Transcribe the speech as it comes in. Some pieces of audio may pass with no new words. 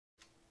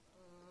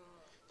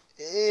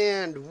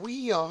And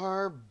we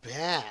are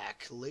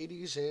back,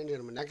 ladies and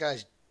gentlemen. That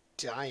guy's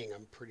dying,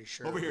 I'm pretty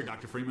sure. Over here,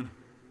 Dr. Freeman.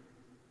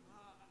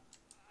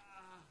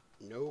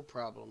 No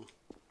problem.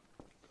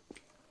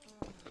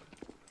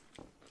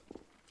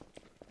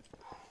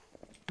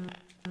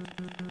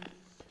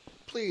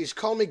 Please,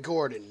 call me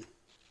Gordon.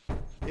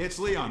 It's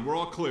Leon. We're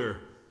all clear.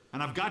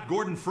 And I've got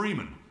Gordon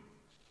Freeman.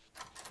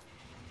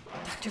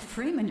 Dr.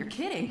 Freeman, you're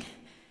kidding.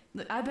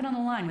 Look, I've been on the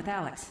line with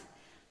Alex.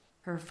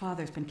 Her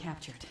father's been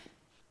captured.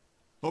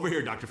 Over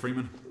here, Dr.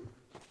 Freeman.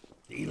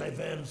 Eli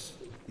Vance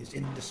is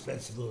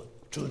indispensable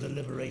to the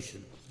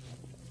liberation.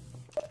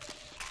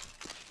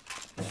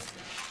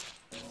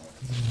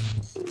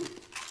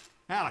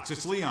 Alex,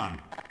 it's Leon.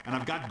 And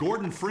I've got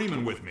Gordon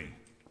Freeman with me.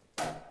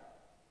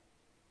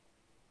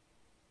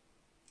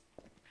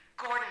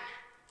 Gordon,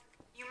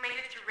 you made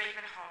it through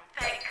Ravenholm.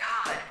 Thank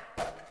God.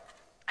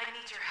 I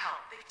need your help.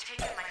 They've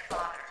taken my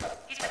father.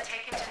 He's been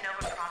taken to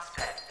Nova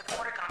Prospect. The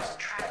Portagons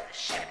trapped the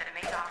ship that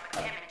made off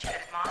with him and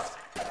Judith Mossman.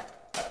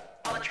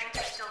 While the trains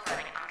are still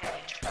running, I'm gonna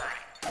need your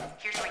ride.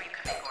 Here's where you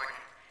come in, Gordon.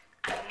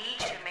 I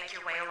need you to make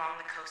your way along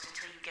the coast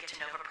until you get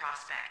to Nova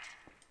Prospect.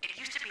 It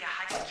used to be a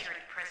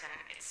high-security prison.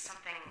 It's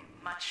something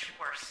much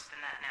worse than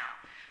that now.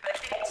 But I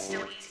think it's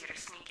still easier to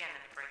sneak in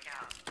than to break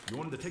out. You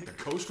wanted to take the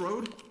coast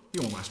road?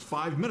 You won't last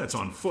 5 minutes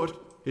on foot.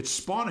 It's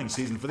spawning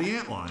season for the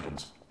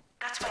antlions.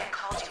 That's why I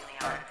called you,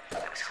 Leon.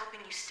 I was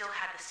hoping you still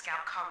had the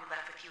scout car we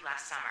left with you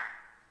last summer.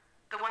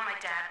 The one my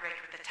dad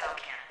rigged with the tow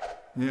cannon.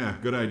 Yeah,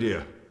 good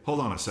idea. Hold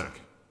on a sec.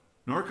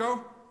 Norco?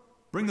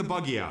 Bring the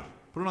buggy out.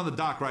 Put it on the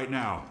dock right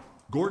now.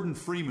 Gordon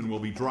Freeman will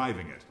be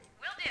driving it.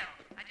 Will do.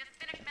 I just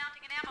finished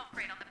mounting an ammo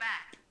crate on the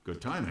back. Good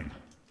timing.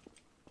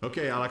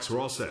 Okay, Alex, we're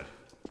all set.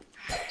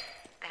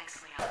 Thanks,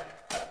 Leon.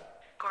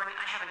 Gordon,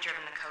 I haven't driven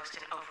the coast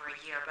in over a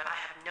year, but I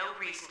have no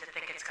reason to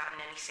think it's gotten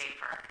any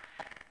safer.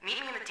 Meet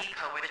me in the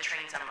depot where the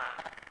trains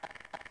unload.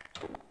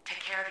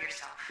 Take care of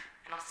yourself,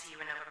 and I'll see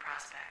you in Nova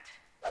Prospect.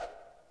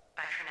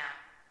 Bye for now.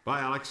 Bye,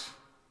 Alex.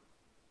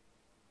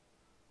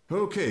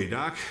 Okay,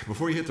 Doc.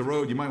 Before you hit the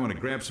road, you might want to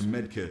grab some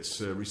med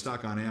kits,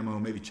 restock on ammo,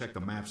 maybe check the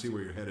map, see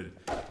where you're headed.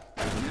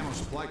 There's an ammo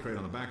supply crate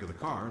on the back of the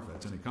car, if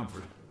that's any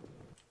comfort.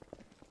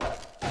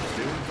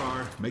 Stay in the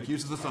car, make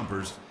use of the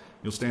thumpers.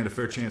 You'll stand a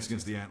fair chance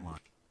against the antlion.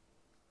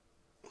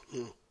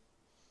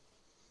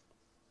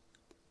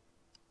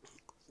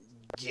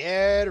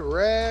 Get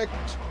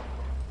wrecked.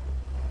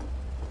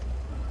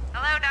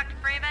 Hello, Dr.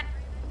 Freeman.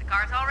 The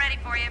car's all ready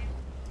for you.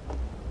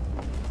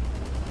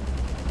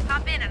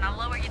 Hop in and I'll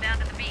lower you down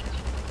to the beach.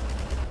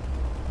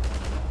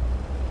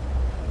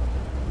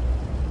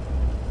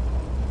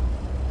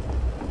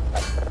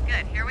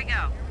 Good, here we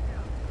go.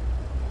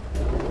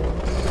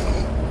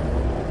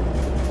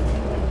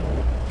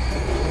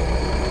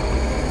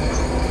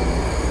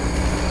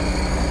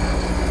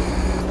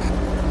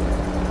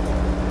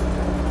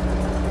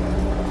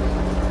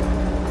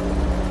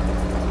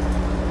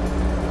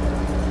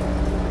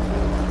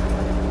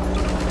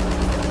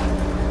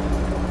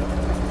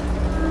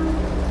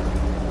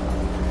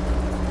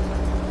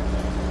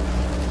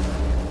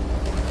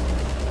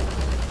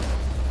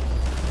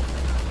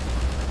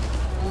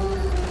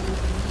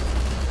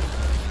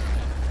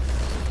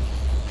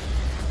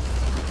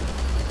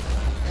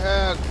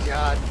 Oh,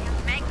 God.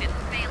 Magnet's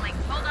failing.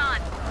 Hold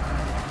on.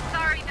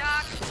 Sorry,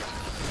 Doc.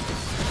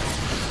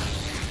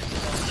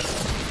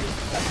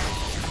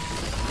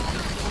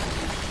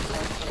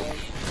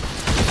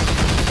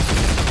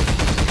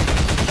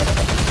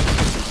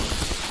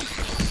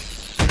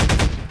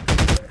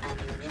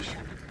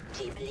 Ammunition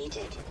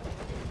depleted.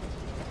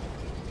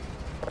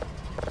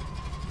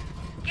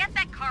 Get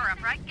that car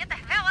up, right? Get the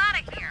hell out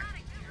of here.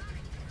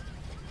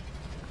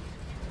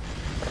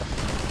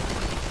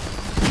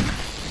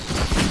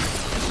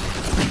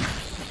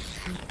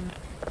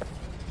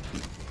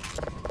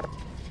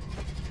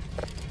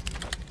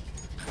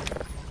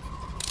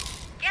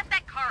 Get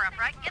that car up,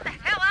 right? Get the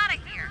hell out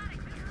of here.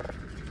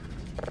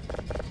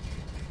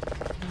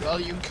 Well,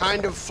 you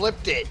kind of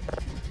flipped it.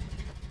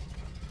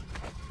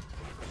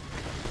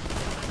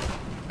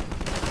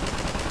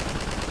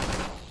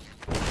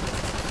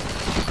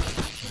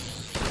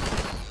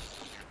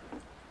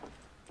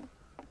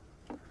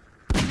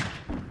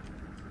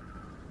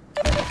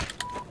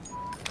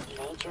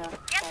 Major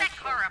Get that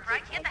car up,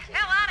 right? Get the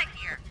hell out of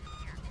here.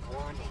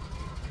 warning.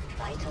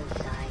 Vital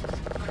signs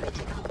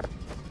critical.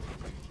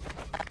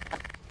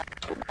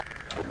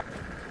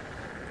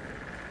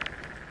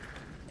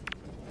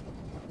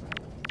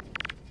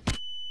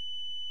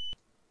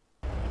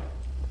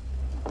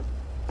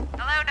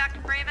 Hello,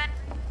 Dr. Freeman.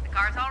 The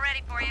car's all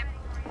ready for you.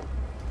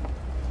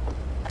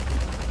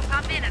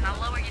 Hop in and I'll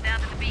lower you down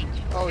to the beach.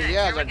 Oh, Good,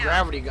 yeah, here the we go.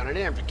 gravity gun. I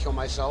didn't have to kill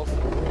myself.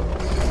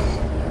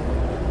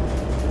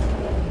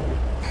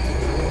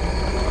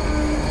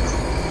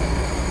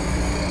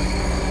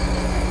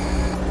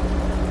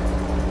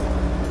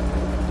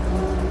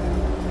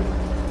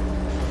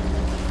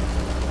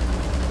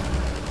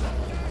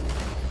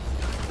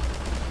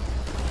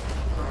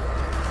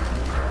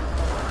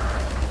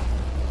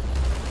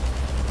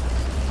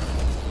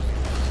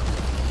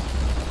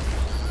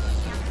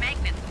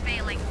 Magnet's failing.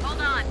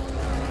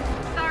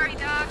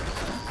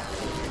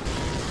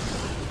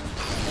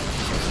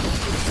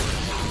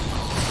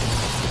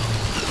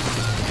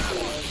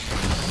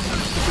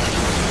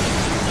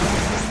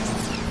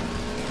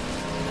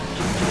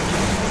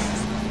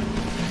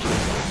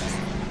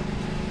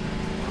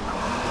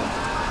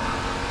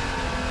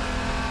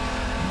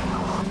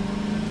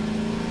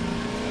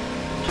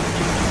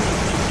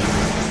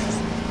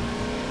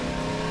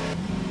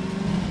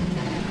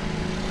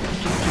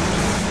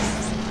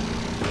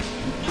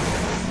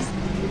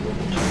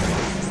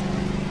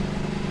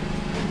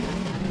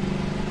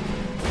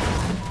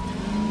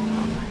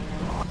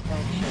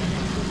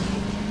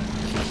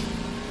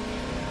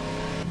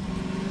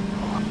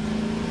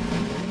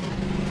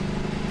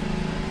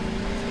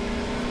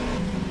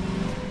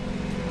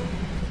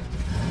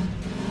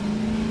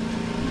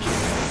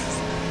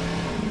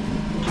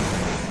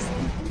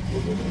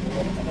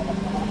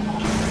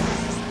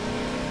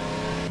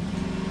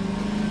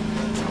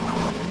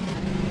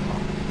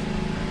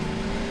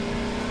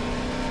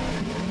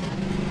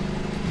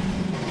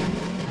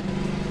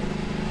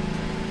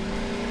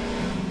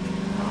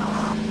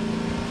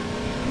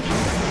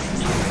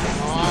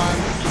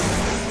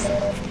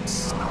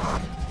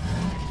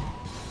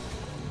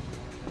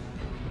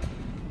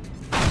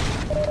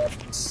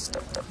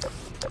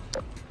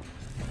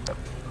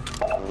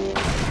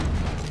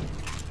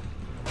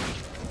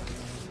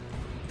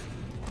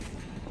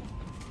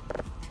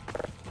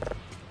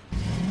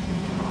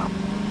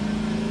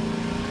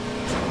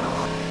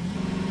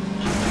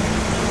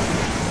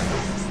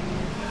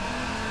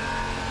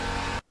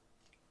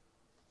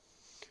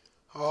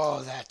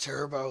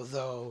 turbo,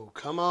 though.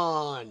 Come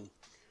on.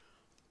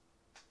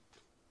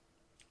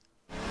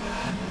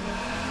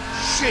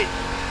 Shit!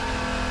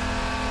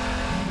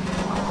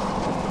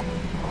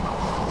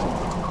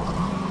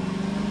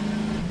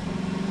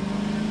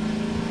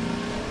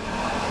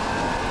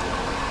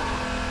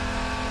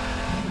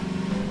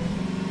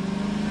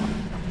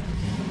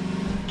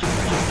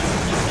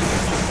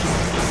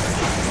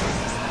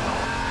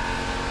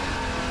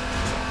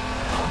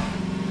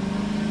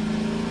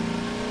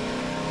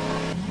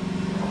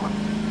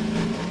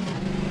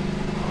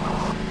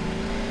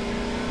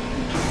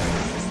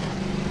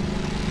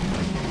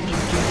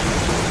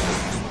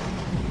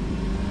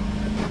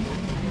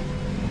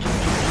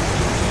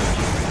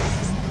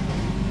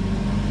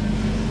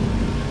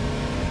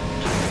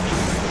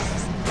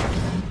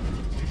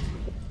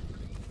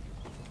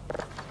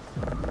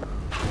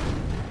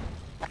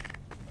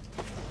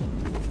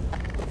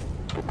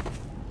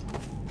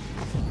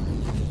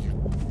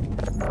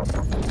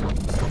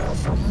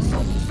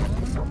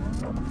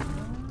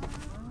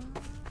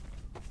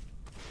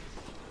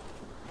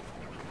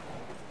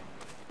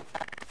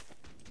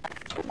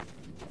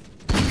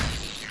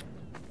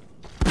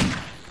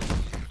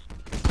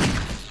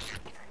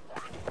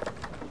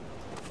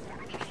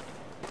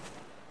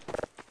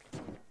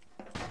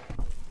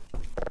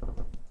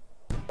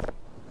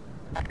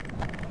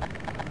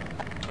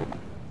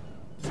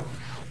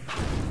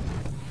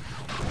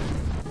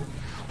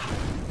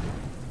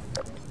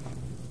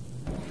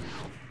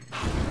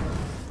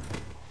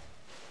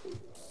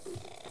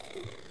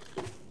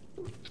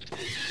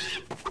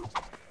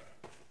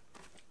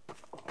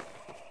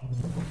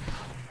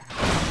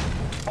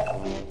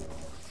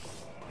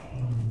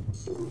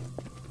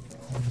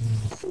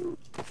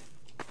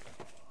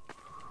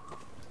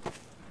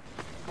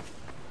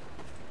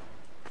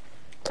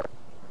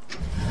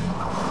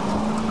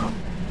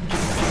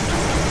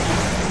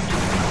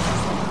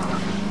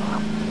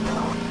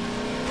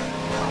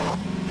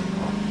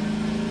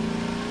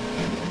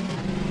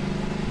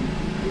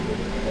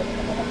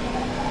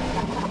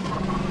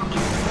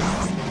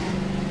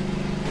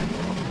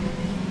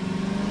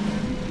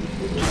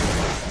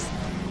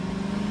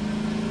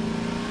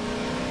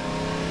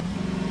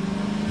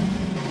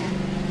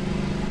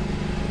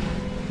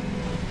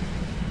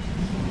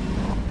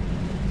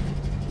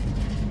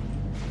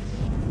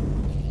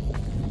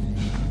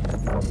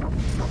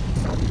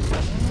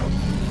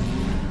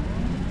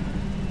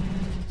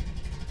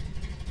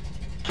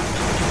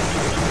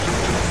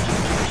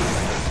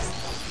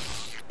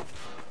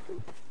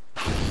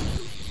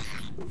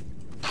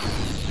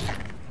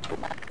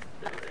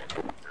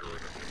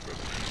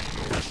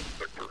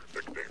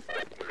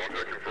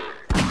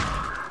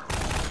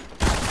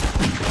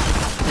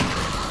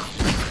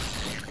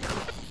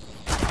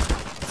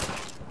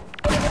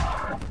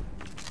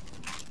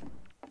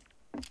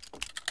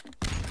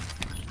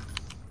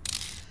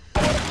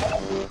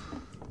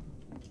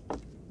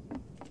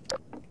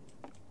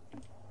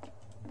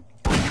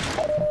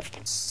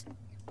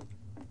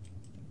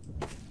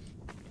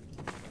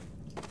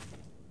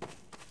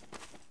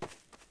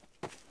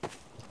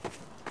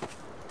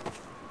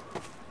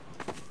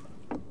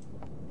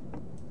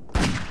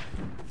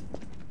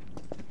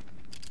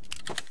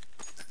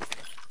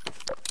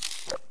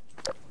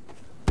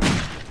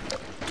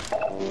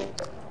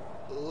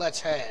 Let's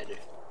head.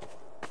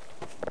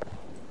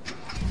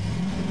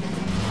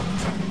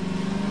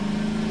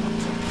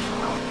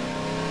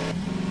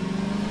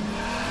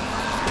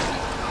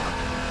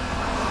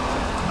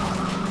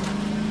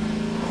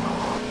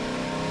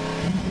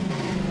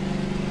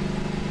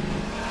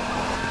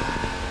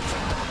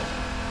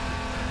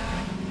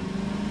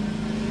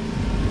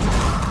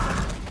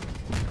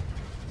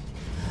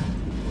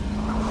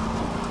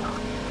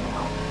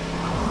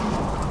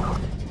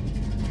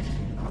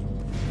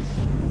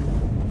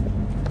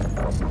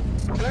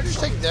 Can I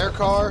just take their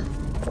car?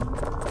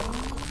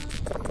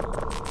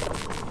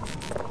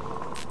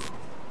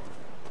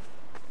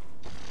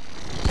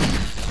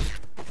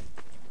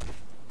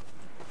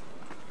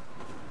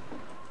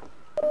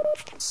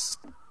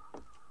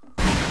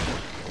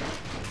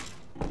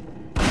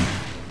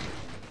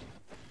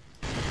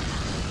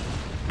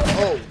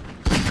 Oh.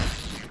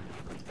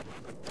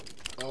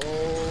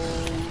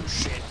 Oh,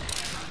 shit.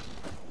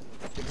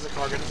 Get to the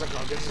car, get to the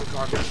car, get to the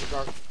car, get to the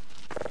car.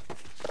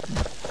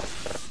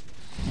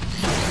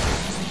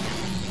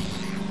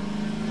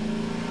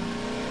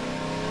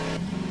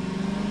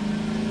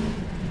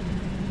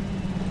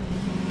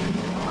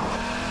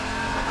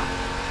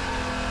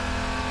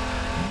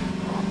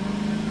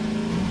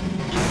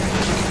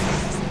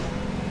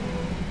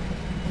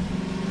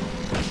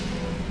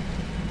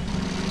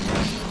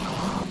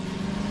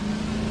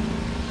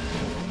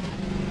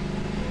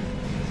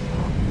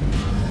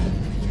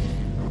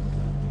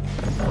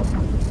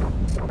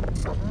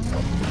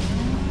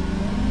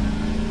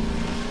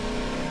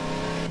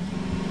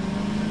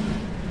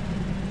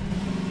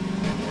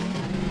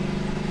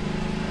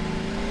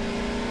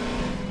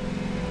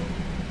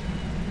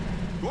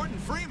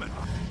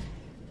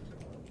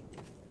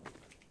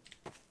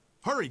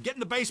 Hurry, get in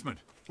the basement.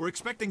 We're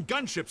expecting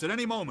gunships at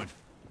any moment.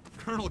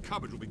 Colonel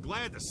Cubbage will be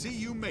glad to see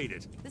you made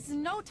it. This is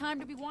no time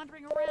to be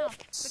wandering around.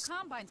 The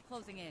Combine's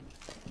closing in.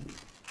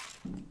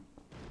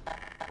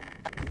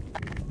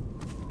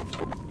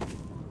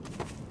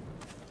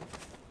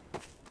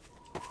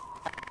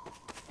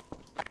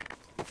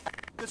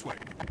 This way.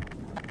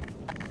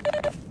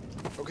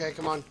 Okay,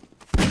 come on.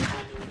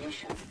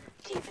 Ammunition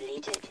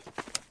depleted.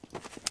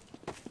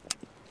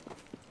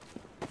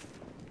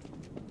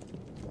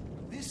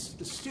 This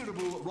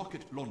steerable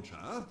rocket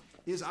launcher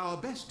is our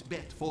best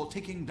bet for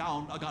taking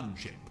down a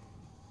gunship.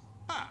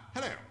 Ah,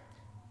 hello.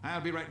 I'll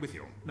be right with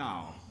you.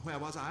 Now, where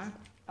was I?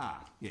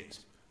 Ah, yes.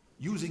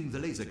 Using the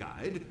laser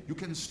guide, you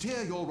can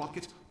steer your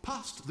rocket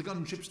past the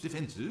gunship's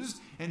defenses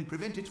and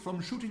prevent it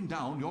from shooting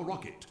down your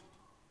rocket.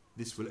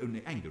 This will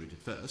only anger it at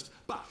first,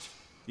 but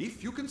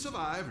if you can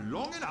survive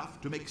long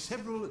enough to make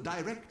several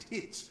direct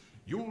hits,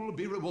 you'll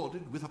be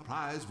rewarded with a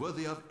prize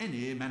worthy of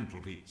any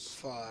mantelpiece.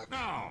 Fuck.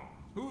 Now,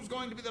 who's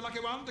going to be the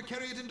lucky one to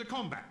carry it into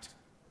combat?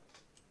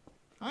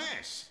 Ah,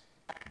 yes.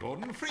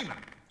 Gordon Freeman.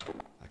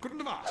 I couldn't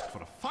have asked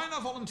for a finer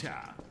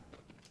volunteer.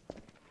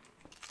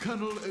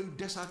 Colonel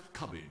Odessa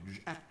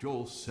Cubbage at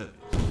your service.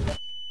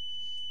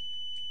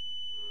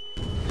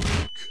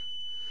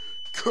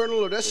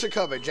 Colonel Odessa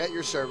Cubbage at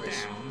your service.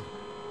 Damn.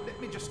 Let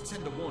me just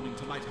send a warning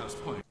to Lighthouse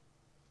Point.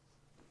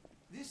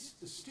 This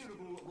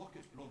steerable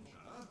rocket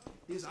launcher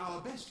is our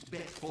best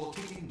bet for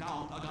taking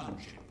down a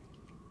gunship.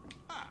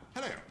 Ah,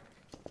 hello.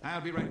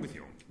 I'll be right with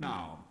you.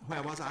 Now,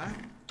 where was I?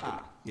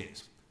 Ah,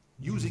 yes.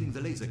 Using the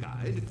laser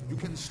guide, you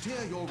can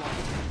steer your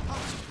rocket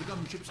past the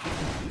gunship's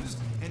defenses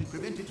and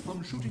prevent it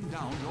from shooting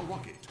down your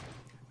rocket.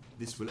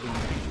 This will only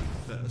anger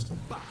you first,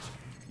 but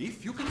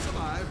if you can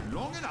survive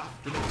long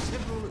enough to make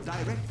several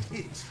direct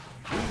hits,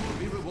 you will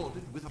be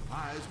rewarded with a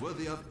prize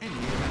worthy of any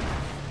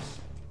mantelpiece.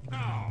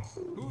 Now,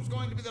 who's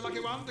going to be the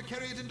lucky one to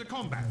carry it into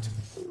combat?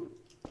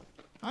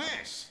 Ah,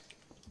 yes.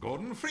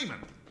 Gordon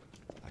Freeman.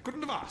 I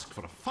couldn't have asked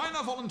for a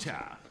finer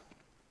volunteer.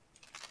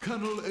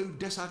 Colonel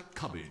Odessa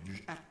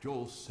Cubbage at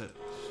your service.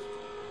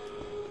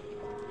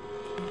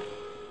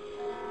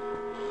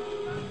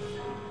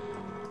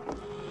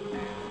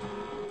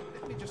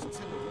 Let me just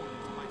send a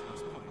warning to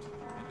Lighthouse Point,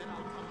 and then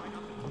I'll come right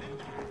up and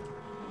lend a hand.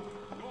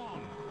 Go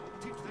on,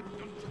 teach that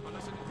gunship a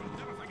lesson it will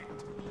never forget.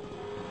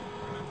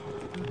 Remember,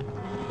 use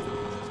the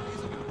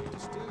laser guide to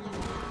steer your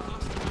rocket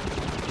past the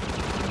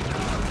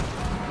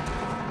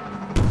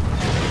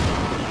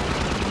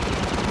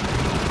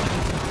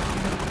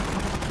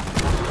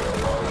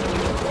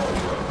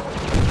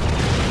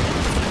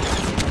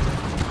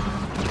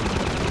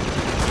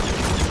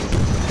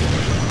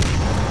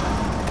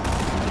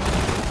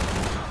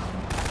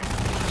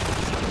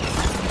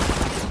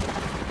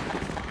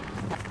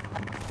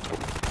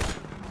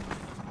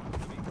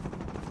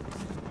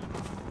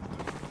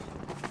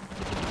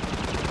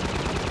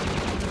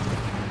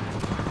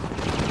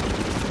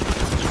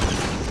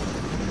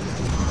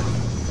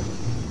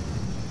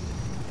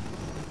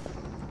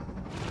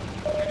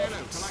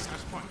NLO to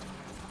Lighthouse Point.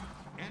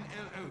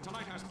 NLO to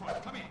Lighthouse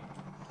Point. Come in.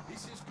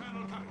 This is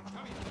Colonel Cubbage.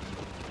 Come in.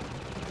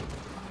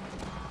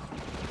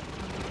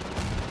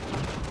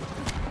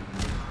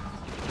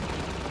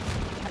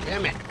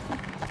 Damn it.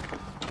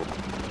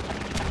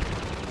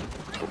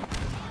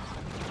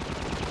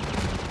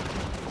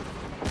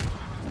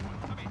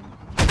 Come in.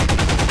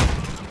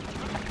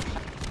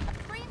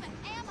 Freeman,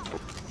 ammo!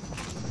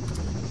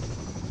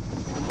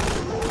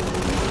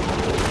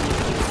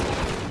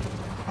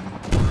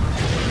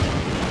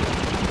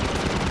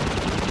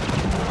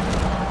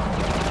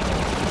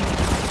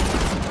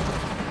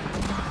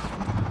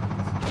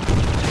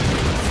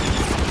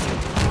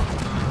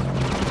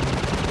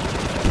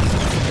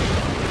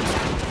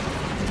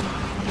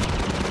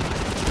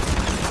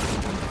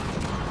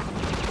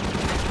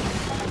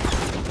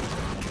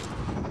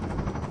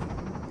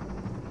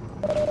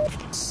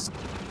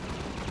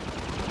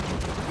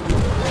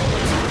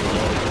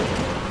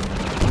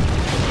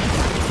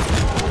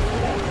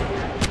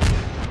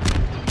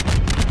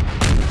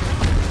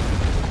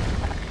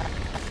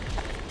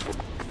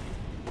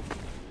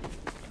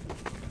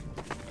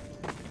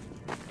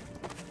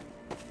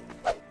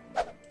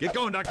 Get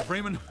going, Dr.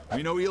 Freeman.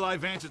 We know Eli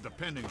Vance is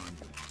depending on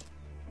you.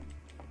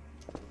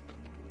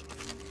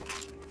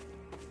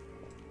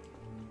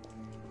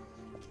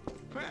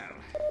 Well,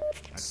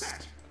 that's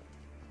that.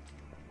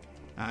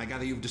 I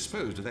gather you've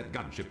disposed of that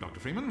gunship, Dr.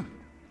 Freeman.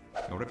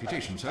 Your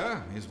reputation,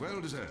 sir, is well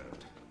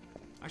deserved.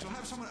 I shall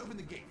have someone open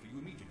the gate for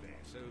you immediately,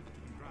 so that you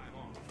can drive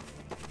on.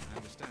 I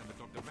understand that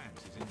Dr.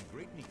 Vance is in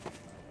great need.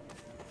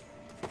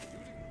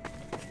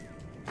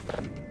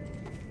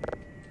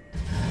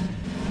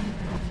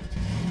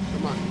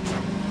 Come on.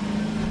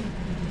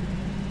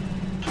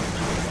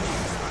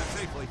 Drive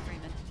safely.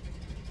 Freeman.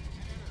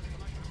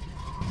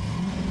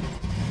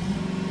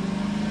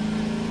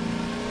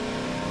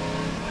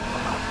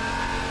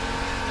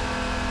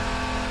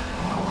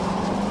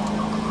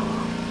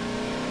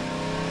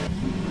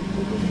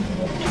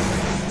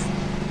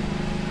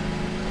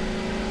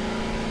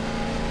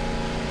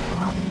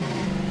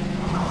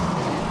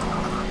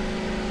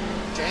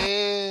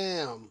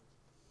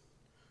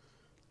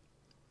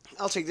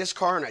 I'll take this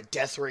car in a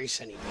death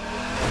race any day.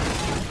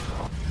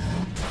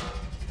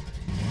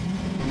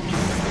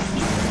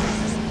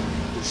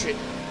 Oh shit.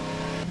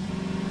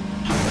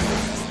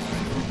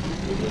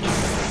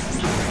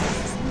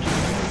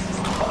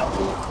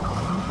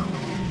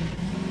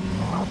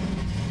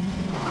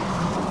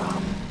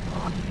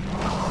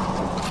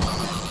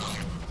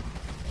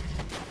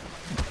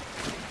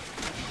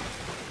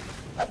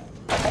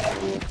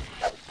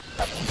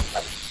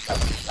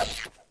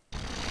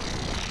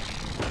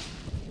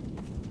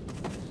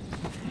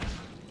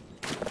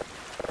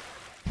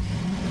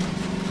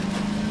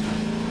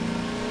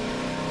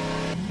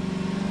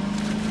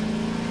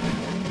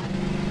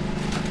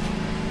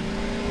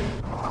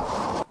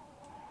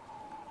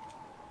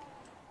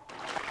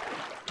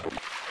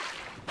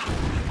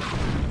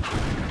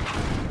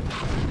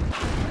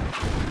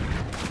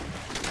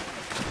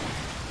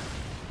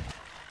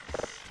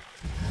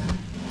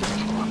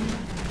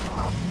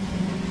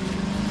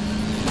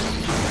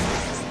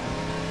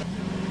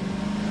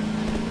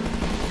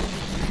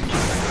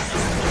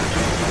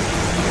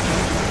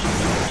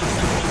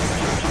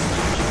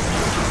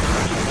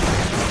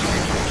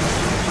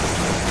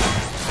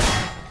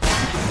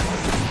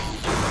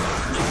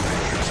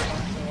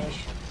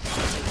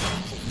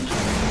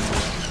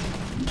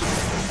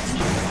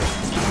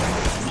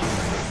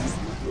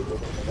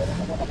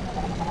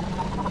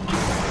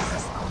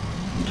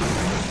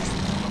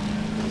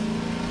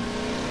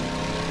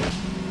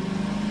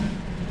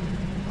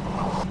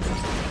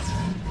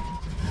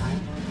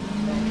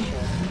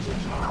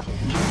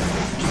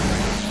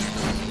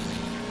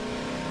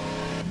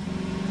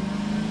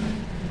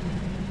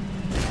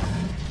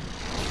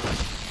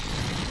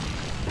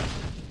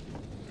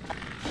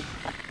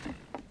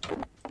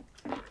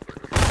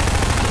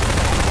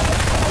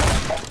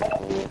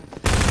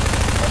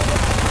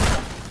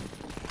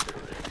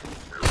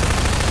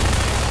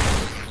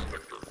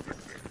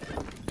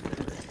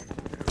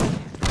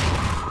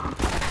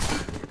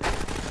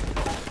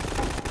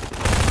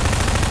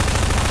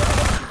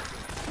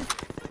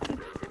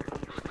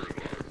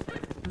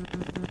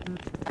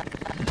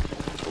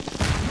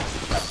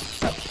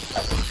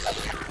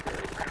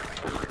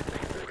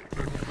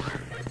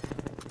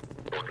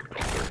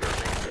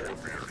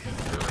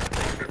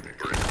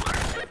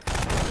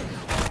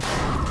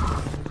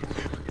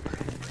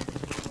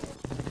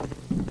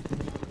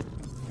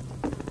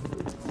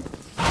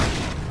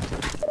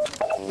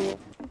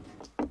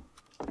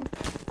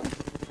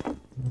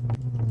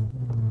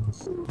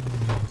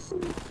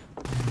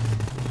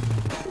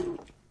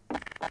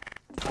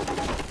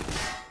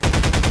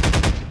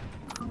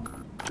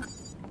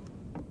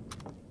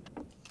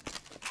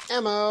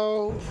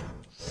 Ammo.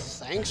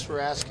 Thanks for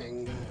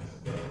asking.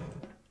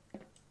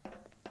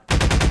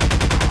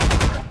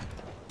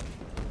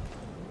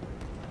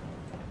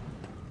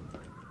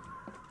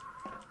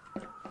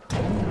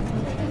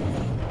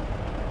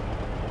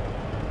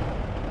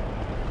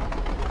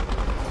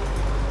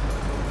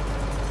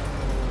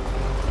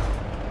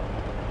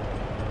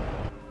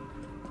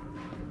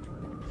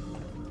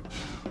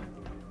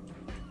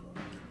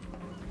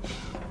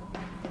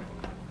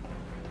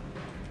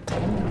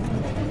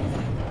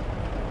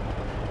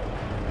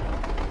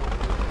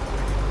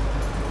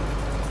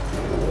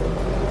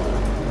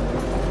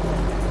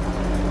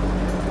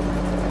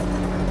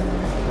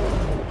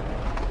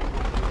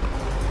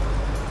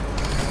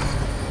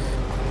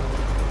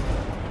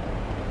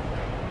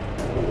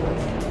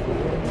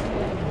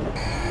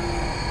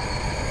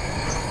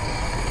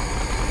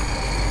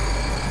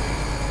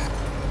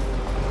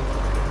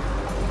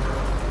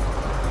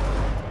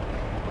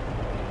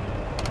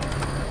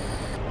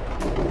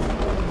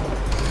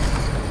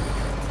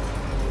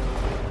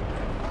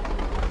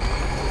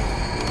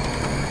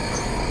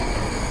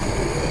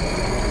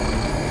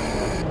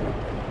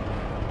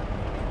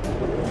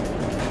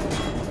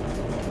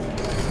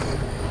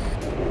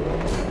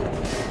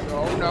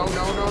 No.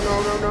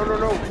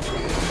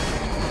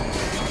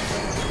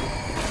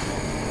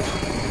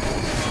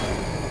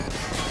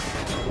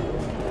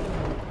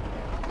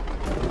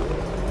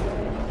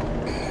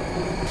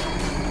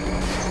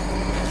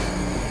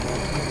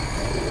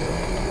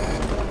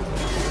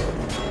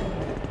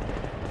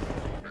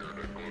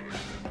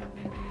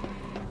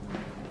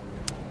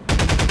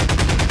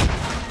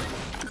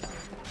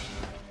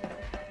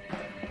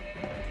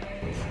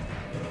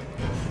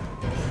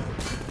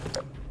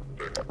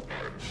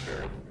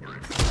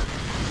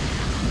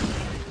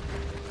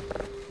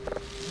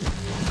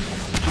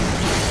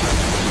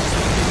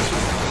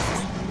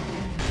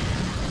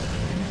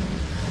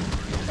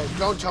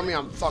 Don't tell me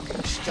I'm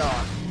fucking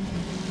stuck.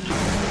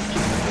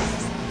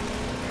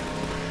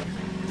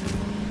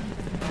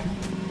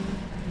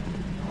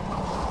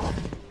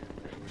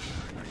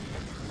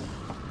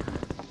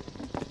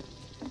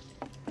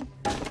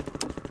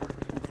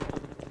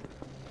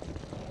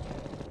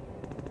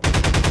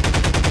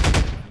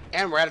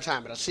 And we're out of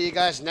time, but I'll see you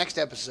guys next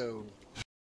episode.